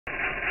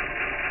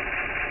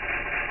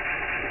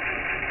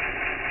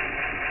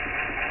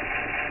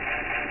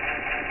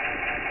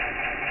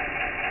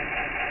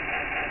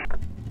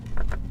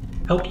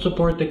Help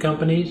support the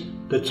companies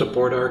that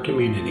support our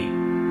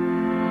community.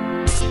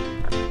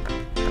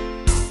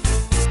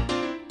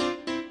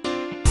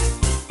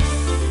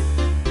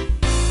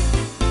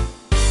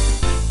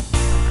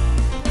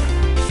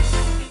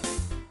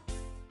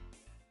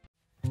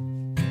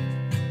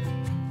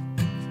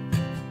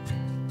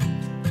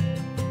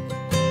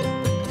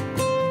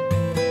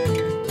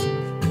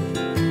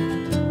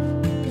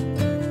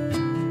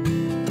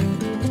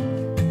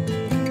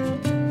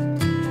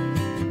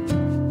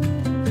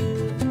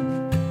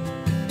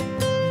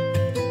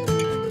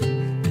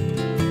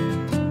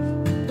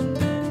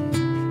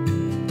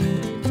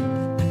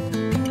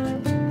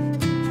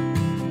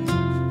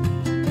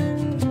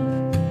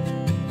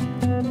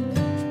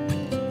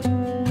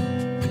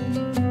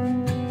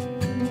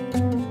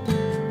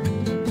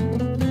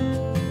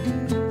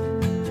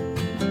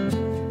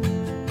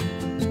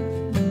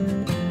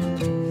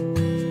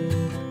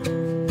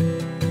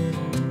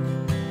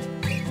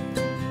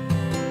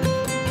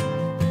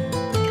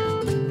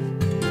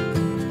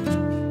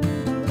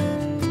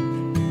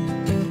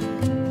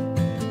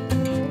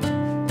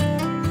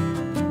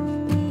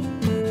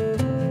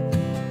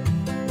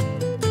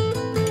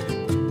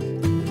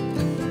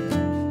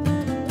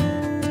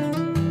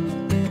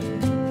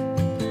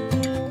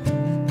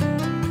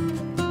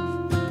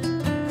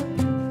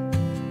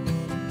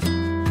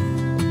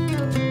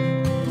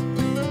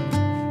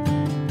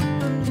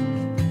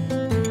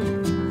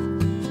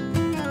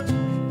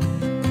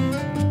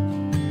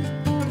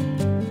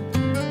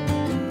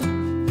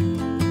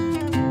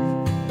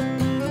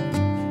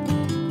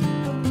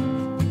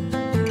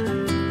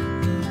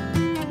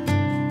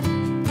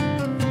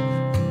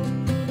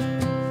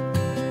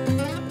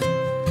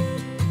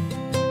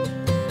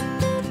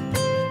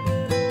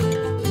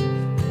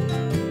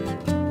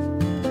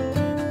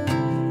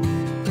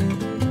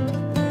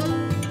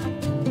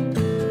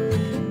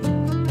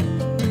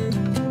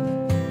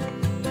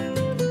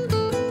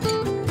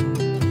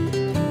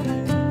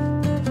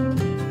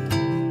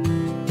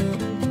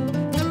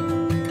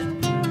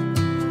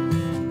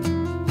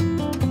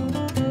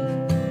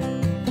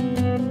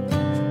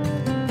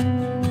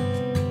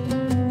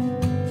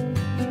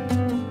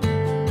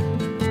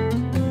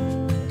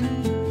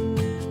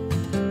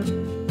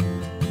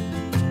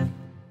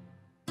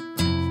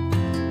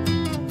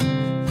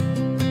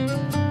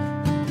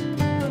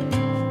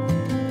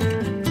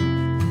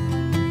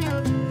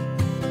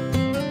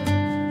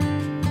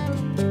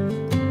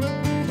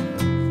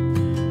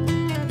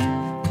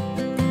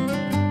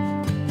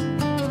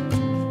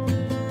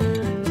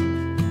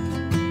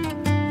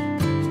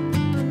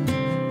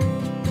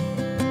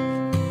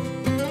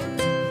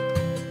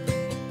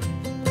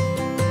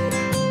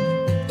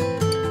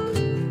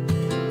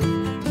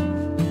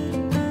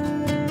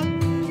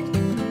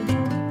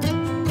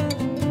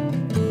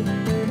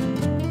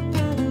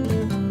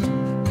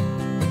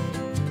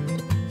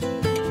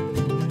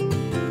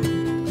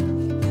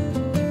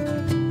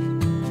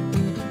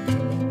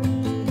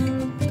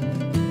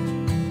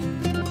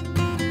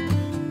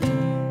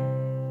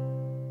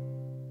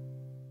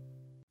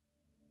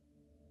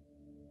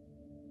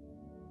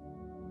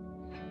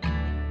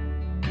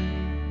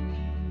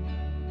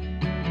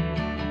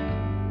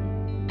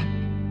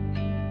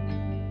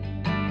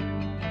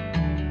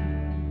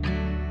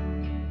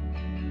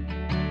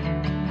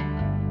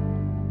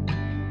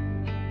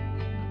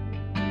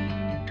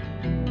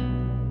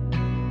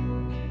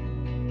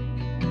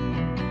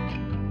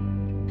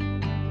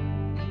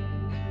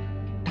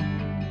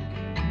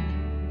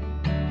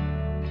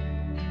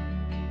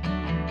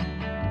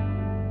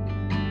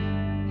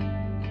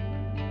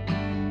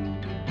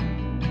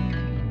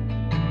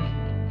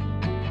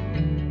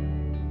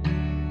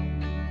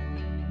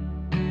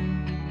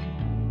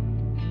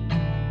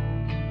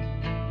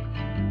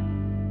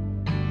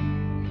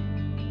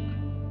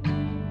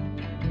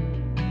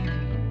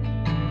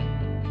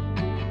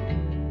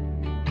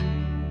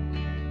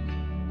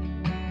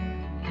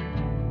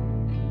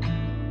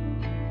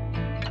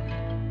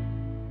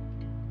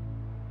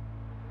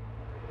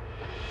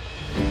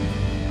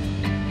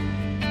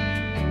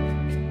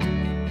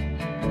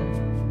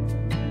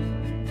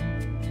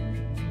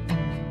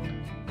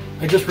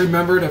 I just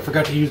remembered I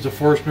forgot to use the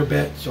Forstner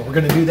bit, so we're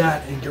going to do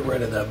that and get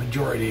rid of the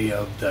majority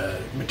of the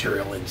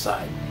material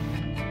inside.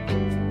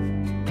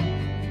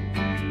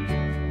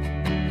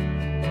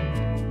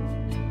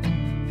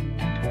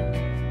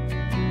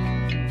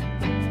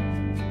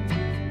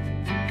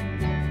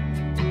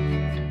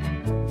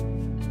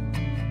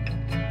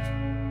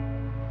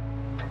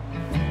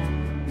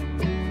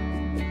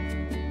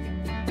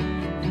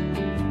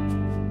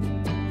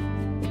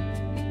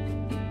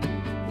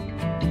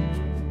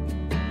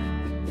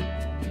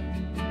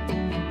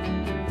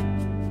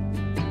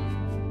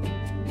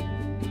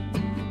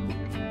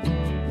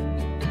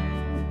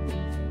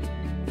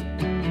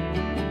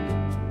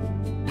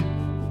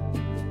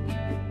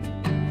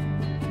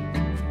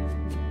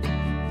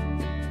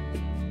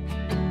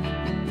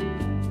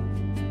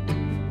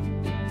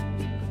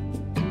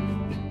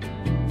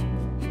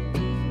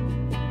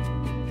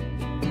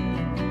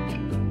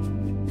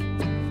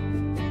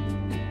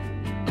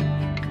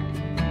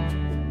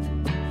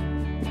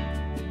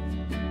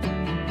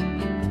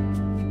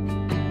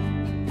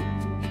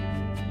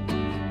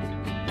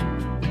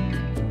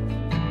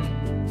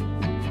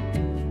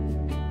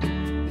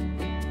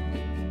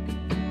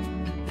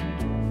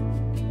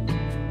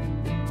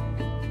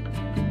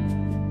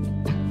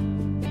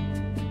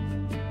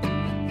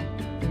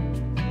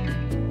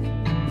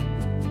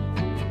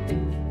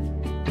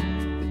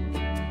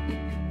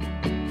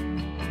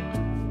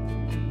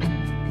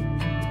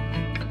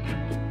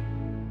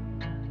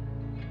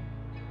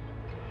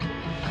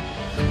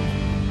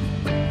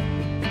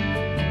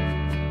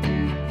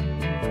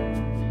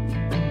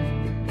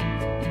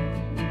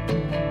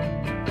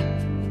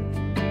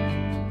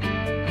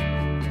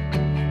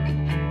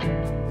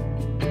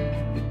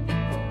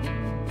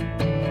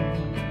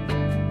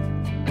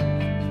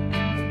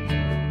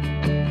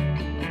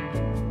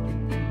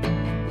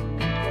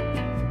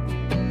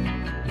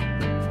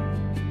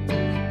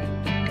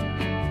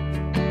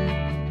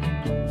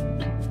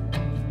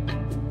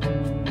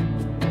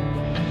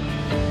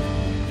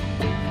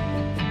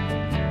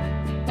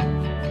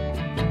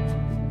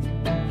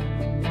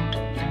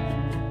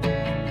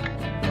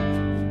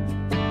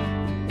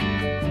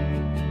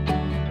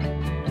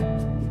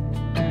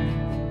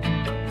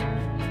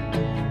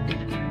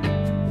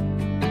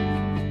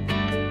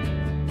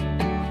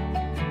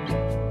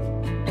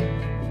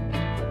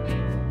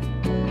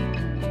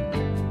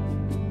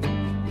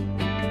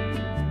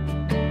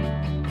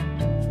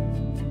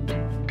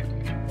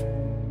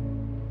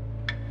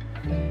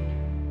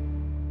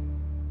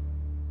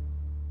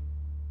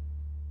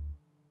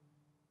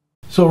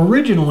 So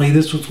originally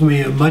this was going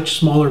to be a much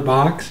smaller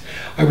box.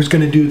 I was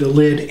going to do the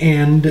lid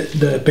and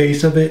the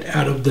base of it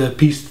out of the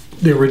piece,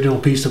 the original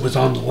piece that was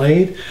on the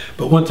lathe.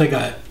 But once I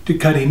got to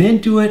cutting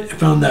into it, I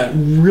found that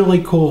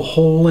really cool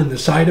hole in the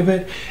side of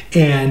it.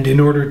 And in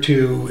order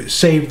to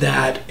save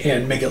that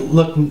and make it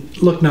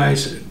look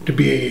nice to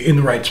be in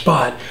the right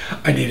spot,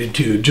 I needed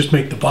to just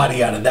make the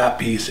body out of that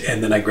piece.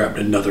 And then I grabbed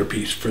another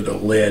piece for the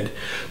lid.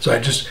 So I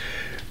just,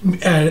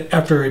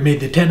 after I made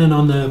the tenon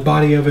on the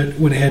body of it,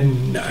 went ahead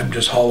and I'm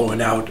just hollowing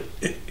out,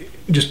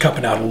 just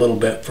cupping out a little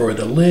bit for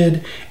the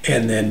lid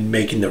and then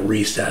making the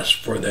recess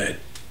for the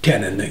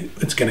tenon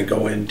that's going to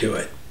go into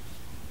it.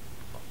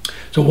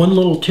 So one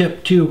little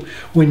tip too,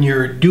 when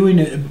you're doing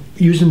it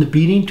using the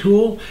beading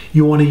tool,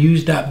 you want to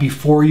use that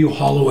before you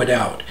hollow it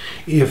out.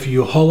 If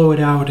you hollow it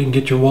out and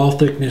get your wall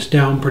thickness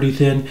down pretty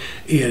thin,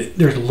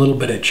 there's a little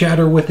bit of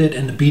chatter with it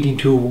and the beading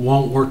tool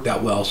won't work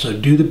that well. So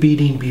do the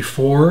beading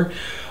before.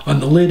 On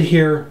the lid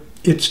here,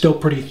 it's still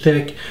pretty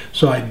thick,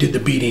 so I did the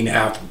beading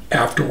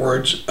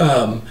afterwards.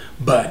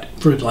 But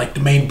for like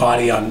the main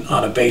body on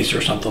a base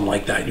or something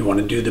like that, you want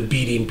to do the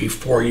beading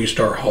before you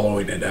start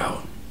hollowing it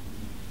out.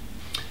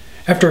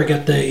 After I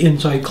got the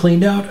inside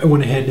cleaned out, I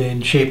went ahead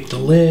and shaped the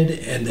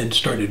lid and then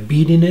started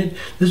beading it.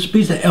 This is a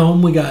piece of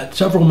elm we got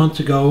several months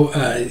ago.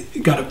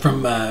 Got it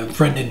from a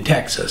friend in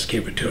Texas,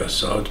 gave it to us.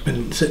 So it's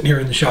been sitting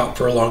here in the shop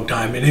for a long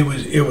time, and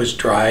it was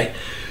dry.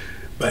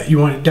 But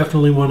you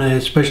definitely want to,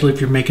 especially if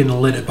you're making a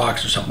lidded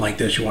box or something like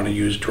this, you want to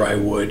use dry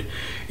wood.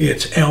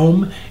 It's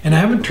elm, and I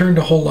haven't turned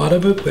a whole lot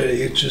of it, but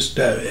it just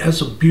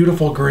has a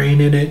beautiful grain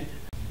in it.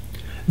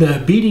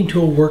 The beading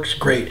tool works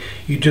great.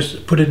 You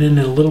just put it in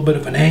a little bit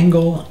of an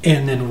angle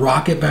and then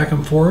rock it back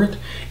and forth.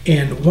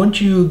 And once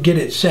you get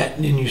it set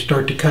and you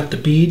start to cut the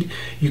bead,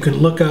 you can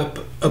look up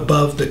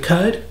above the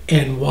cut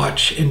and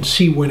watch and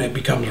see when it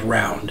becomes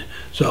round.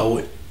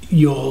 So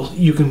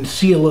you can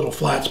see a little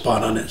flat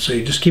spot on it. So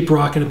you just keep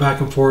rocking it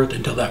back and forth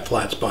until that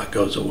flat spot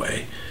goes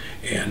away.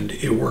 And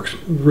it works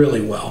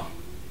really well.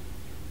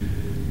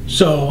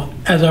 So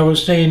as I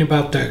was saying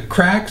about the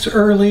cracks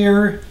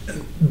earlier,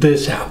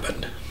 this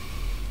happened.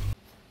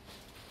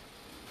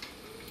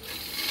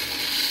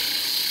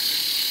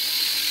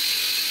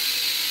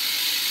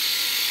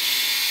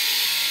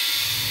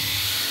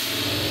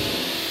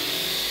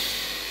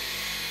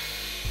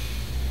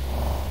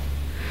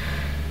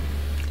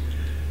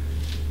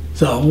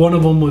 So one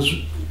of them was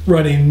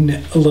running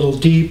a little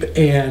deep,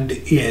 and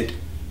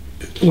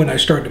when I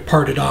started to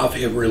part it off,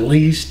 it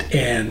released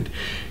and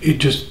it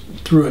just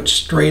threw it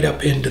straight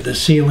up into the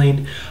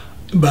ceiling.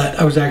 But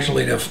I was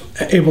actually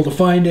able to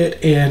find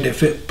it, and it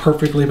fit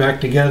perfectly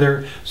back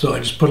together. So I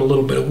just put a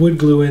little bit of wood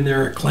glue in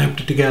there,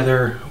 clamped it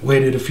together,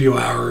 waited a few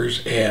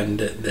hours, and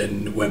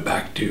then went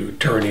back to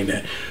turning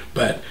it.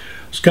 But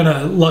I was kind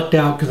of lucked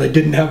out because I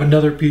didn't have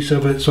another piece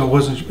of it, so I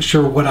wasn't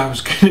sure what I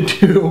was going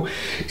to do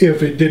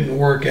if it didn't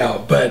work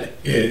out, but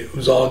it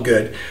was all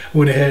good. I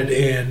went ahead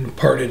and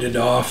parted it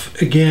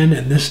off again,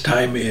 and this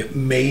time it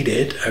made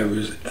it. I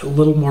was a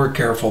little more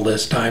careful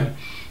this time.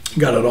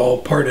 Got it all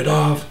parted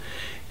off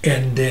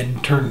and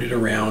then turned it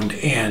around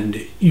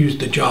and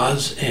used the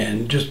jaws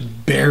and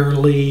just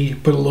barely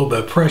put a little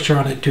bit of pressure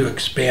on it to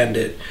expand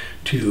it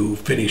to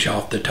finish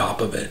off the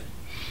top of it.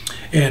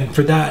 And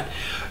for that,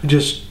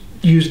 just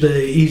use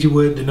the Easy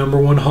Wood, the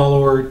 #1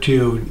 hollower,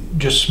 to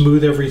just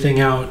smooth everything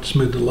out,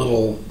 smooth the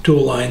little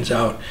tool lines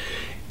out,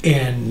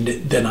 and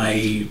then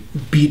I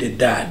beaded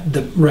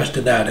the rest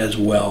of that as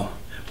well.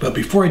 But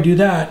before I do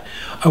that,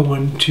 I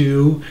want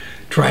to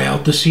try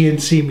out the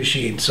CNC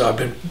machine. So I've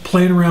been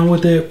playing around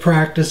with it,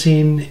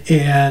 practicing,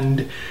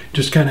 and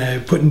just kind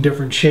of putting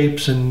different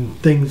shapes and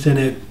things in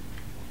it.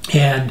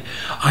 And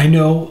I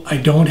know I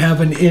don't have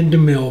an end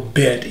mill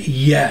bit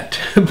yet,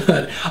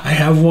 but I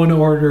have one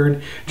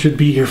ordered. Should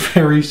be here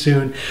very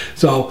soon.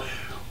 So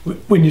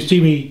when you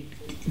see me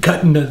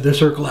cutting the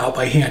circle out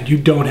by hand, you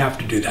don't have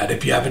to do that.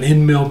 If you have an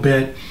end mill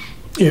bit,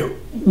 it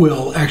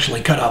will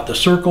actually cut out the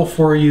circle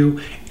for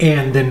you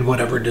and then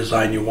whatever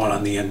design you want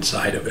on the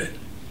inside of it.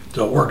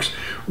 So it works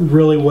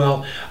really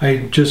well. I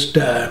just,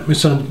 my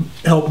son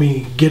helped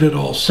me get it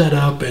all set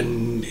up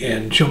and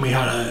show me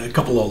a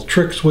couple little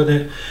tricks with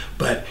it,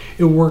 but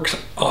it works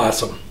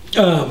awesome.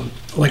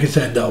 Like I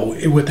said though,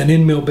 with an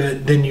end mill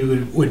bit, then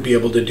you would be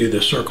able to do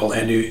the circle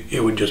and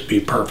it would just be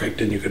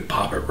perfect and you could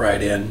pop it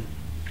right in.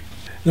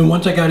 Then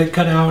once I got it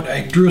cut out,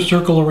 I drew a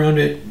circle around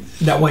it.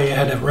 That way I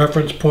had a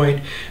reference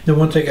point. Then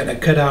once I got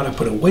it cut out, I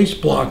put a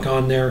waste block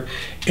on there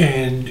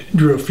and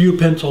drew a few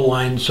pencil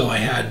lines so I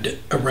had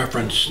a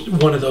reference.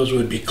 One of those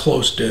would be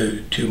close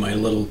to my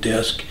little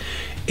disc.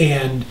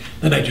 And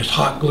then I just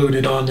hot glued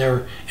it on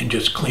there and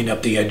just cleaned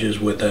up the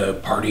edges with a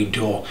parting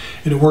tool.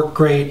 And it worked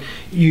great.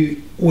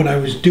 When I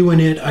was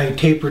doing it, I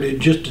tapered it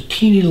just a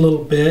teeny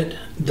little bit,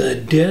 the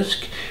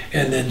disc.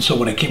 And then so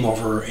when I came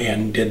over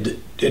and did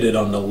it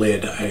on the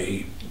lid,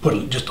 I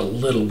put just a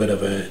little bit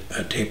of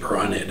a taper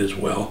on it as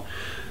well.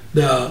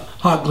 The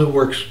hot glue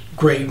works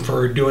great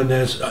for doing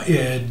this.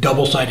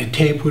 Double-sided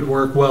tape would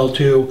work well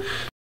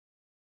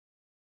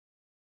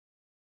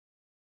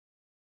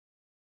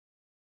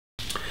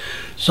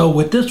So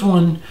with this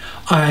one,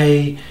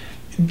 I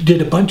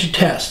did a bunch of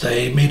tests.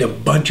 I made a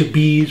bunch of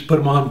bees, put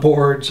them on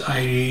boards.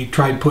 I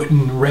tried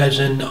putting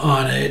resin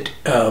on it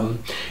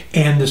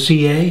and the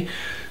CA.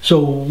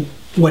 So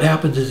what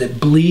happens is it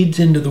bleeds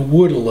into the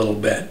wood a little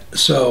bit.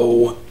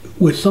 So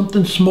with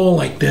something small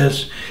like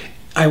this,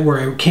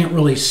 where I can't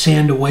really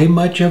sand away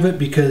much of it,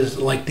 because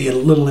like the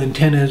little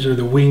antennas or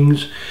the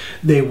wings,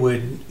 they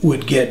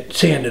would get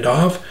sanded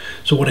off.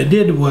 So what I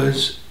did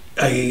was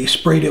I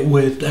sprayed it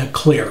with a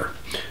clear.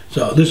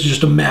 So this is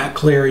just a matte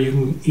clear. You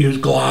can use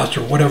gloss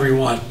or whatever you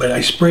want, but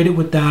I sprayed it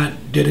with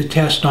that, did a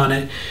test on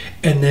it,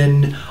 and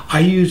then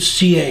I used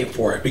CA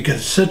for it because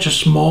it's such a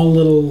small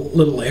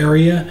little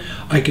area.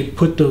 I could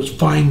put those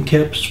fine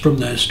tips from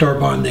the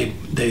Starbond.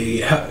 They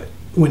have,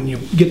 when you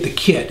get the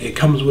kit, it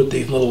comes with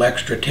these little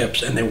extra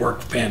tips, and they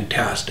work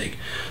fantastic.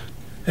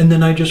 And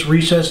then I just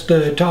recessed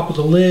the top of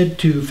the lid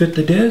to fit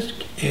the disc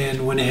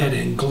and went ahead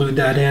and glued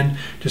that in.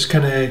 Just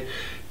kind of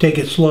take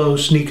it slow,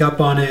 sneak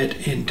up on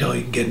it until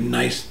you get a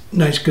nice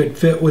good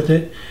fit with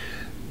it.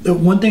 The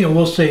one thing I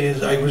will say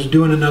is I was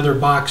doing another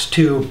box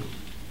too,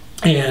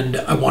 and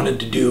I wanted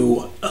to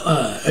do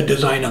a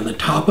design on the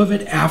top of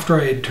it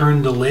after I had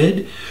turned the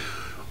lid.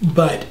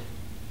 But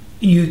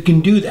you can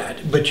do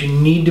that, but you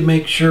need to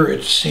make sure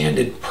it's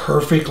sanded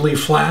perfectly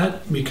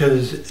flat,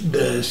 because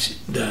the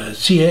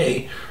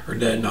CA, or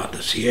not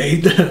the CA,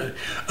 the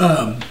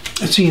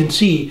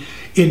CNC,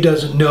 it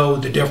doesn't know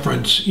the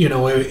difference, you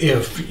know,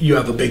 if you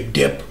have a big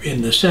dip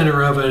in the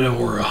center of it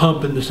or a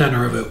hump in the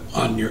center of it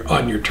on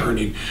your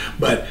turning.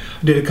 But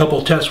I did a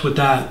couple tests with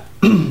that,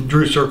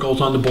 drew circles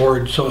on the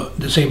board, so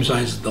the same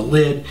size as the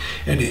lid,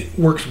 and it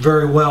works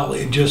very well.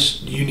 It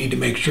just, you need to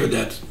make sure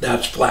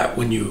that's flat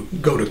when you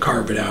go to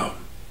carve it out.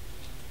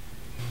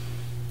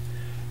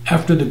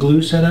 After the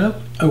glue set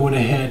up, I went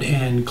ahead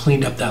and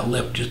cleaned up that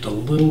lip just a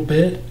little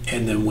bit,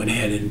 and then went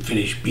ahead and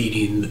finished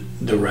beading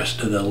the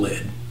rest of the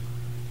lid.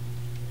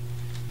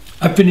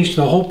 I finished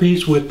the whole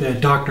piece with the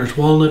Doctor's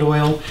Walnut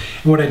Oil,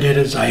 and what I did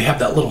is I have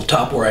that little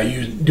tub where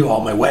I do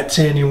all my wet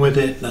sanding with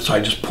it, and so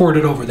I just poured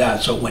it over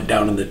that so it went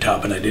down in the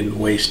tub and I didn't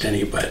waste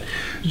any. But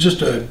it's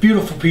just a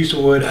beautiful piece of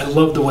wood. I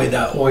love the way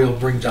that oil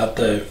brings out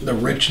the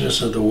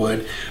richness of the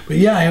wood. But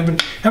yeah, I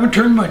haven't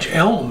turned much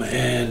elm,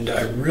 and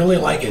I really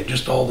like it,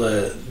 just all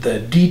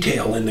the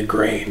detail in the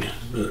grain.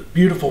 A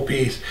beautiful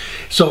piece.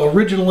 So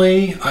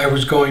originally I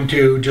was going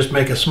to just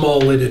make a small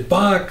lidded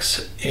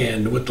box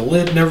and with the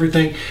lid and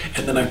everything,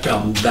 and then I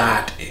found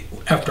that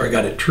after I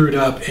got it trued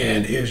up,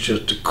 and it was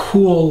just a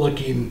cool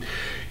looking,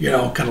 you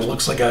know, kind of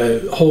looks like a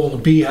hole in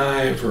a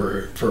beehive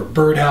or for a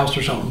birdhouse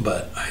or something.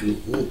 But I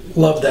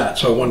love that,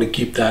 so I wanted to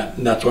keep that,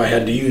 and that's why I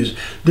had to use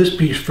this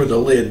piece for the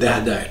lid that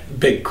had that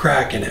big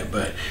crack in it.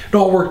 But it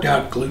all worked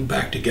out, glued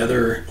back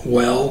together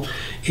well.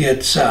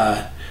 It's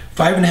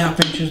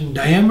 5.5 inches in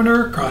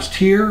diameter across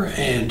here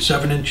and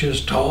 7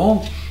 inches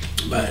tall.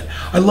 But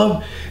I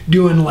love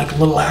doing like a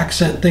little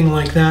accent thing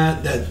like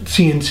that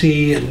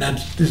CNC, and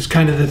that's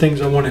kind of the things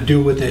I want to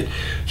do with it.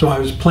 So I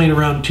was playing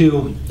around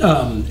too,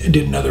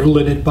 did another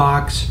lidded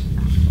box,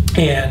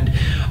 and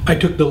I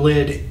took the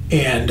lid,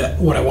 and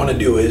what I want to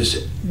do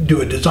is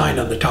do a design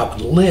on the top of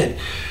the lid.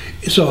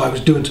 So I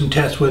was doing some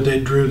tests with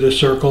it, drew the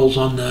circles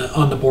on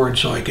the board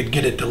so I could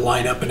get it to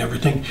line up and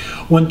everything.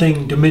 One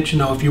thing to mention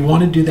though, if you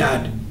want to do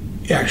that,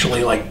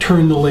 actually like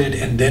turn the lid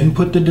and then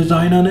put the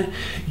design on it,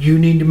 you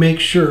need to make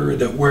sure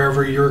that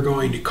wherever you're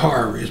going to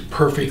carve is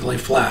perfectly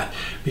flat,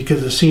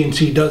 because the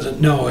CNC doesn't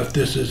know if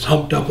this is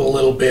humped up a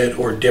little bit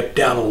or dipped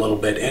down a little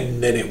bit,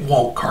 and then it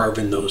won't carve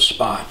in those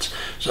spots.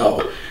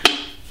 So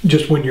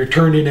just when you're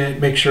turning it,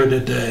 make sure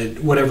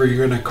that whatever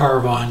you're going to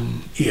carve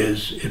on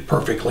is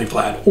perfectly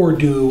flat, or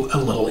do a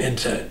little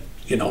inset,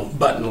 you know,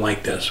 button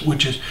like this,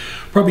 which is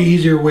probably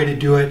easier way to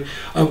do it.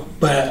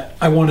 But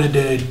I wanted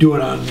to do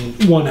it on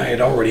one I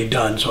had already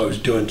done, so I was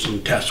doing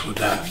some tests with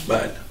that.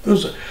 But it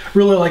was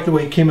really like the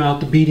way it came out.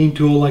 The beading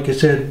tool, like I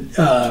said,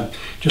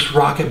 just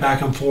rock it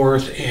back and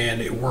forth, and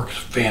it works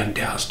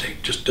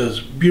fantastic. Just does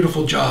a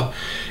beautiful job.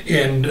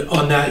 And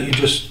on that, you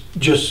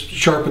just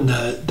sharpen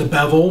the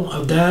bevel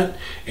of that,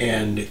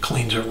 and it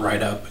cleans it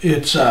right up.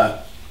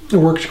 It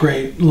works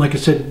great. Like I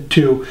said,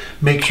 to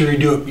make sure you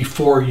do it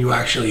before you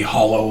actually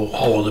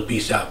hollow the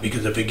piece out,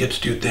 because if it gets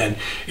too thin,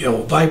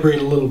 it'll vibrate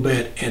a little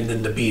bit, and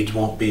then the beads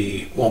won't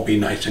be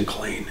nice and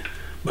clean.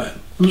 But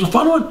it was a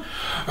fun one.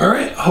 All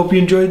right, hope you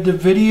enjoyed the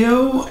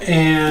video,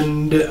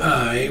 and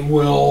I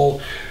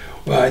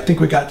think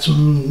we got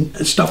some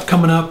stuff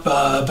coming up,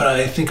 but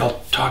I think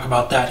I'll talk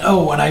about that.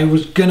 Oh, and I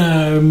was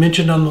gonna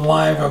mention on the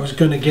live, I was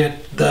gonna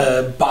get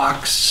the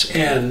box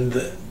and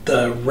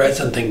the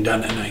resin thing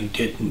done, and I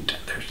didn't.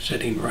 They're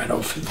sitting right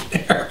over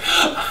there.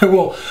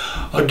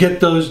 I'll get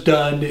those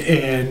done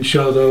and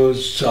show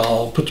those. So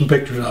I'll put some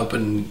pictures up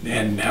and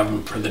have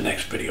them for the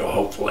next video,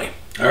 hopefully.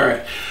 All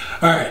right.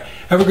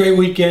 Have a great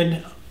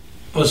weekend.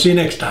 We'll see you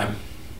next time.